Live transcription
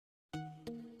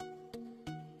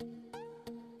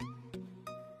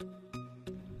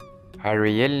Her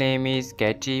real name is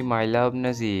Mylove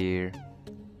Nazir.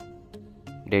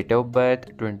 Date of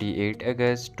birth 28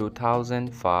 August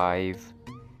 2005.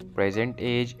 Present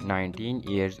age 19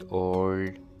 years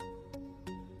old.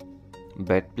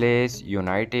 Birthplace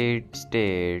United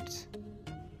States.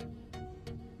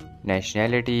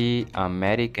 Nationality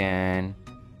American.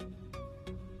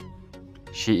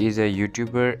 She is a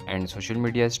YouTuber and social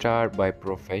media star by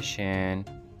profession.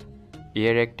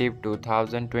 Year active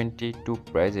 2020 to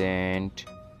present.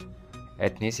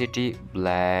 Ethnicity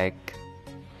Black.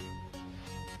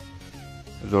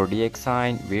 Zodiac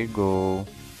sign Virgo.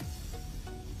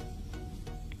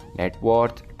 Net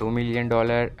worth $2 million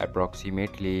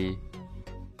approximately.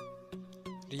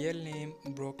 Real name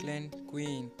Brooklyn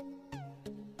Queen.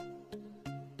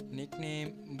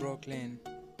 Nickname Brooklyn.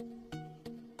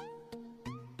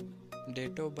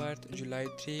 Date of birth July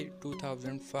 3,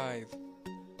 2005.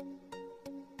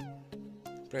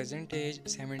 Present age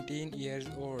 17 years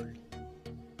old.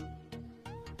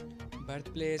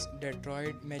 Birthplace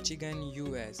Detroit, Michigan,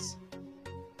 US.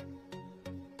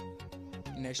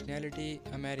 Nationality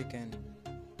American.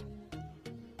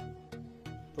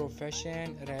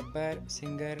 Profession rapper,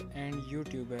 singer and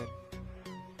YouTuber.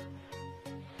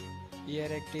 Year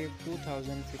active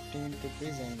 2015 to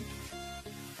present.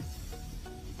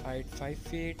 Height 5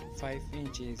 feet 5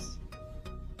 inches.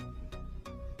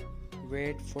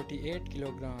 Weight 48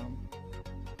 kg.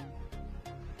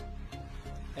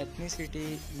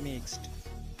 Ethnicity mixed.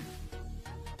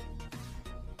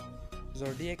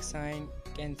 Zodiac sign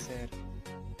Cancer.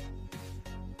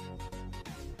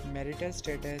 Marital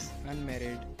status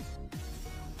unmarried.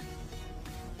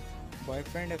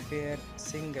 Boyfriend affair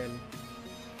single.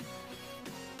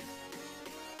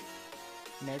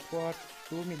 Net worth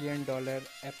 $2 million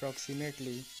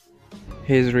approximately.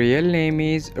 His real name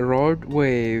is Rod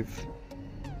Wave.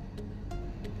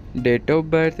 Date of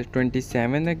birth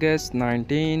 27 August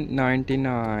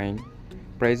 1999.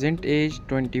 Present age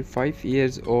 25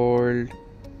 years old.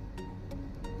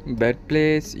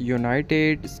 Birthplace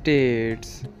United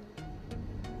States.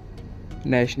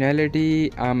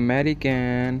 Nationality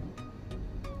American.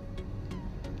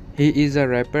 He is a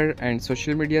rapper and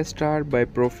social media star by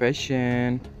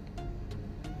profession.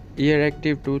 Year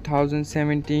active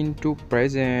 2017 to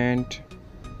present.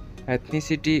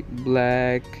 Ethnicity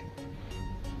Black.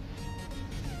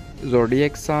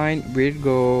 Zodiac sign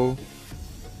Virgo.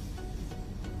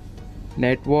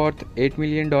 Net worth $8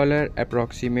 million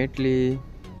approximately.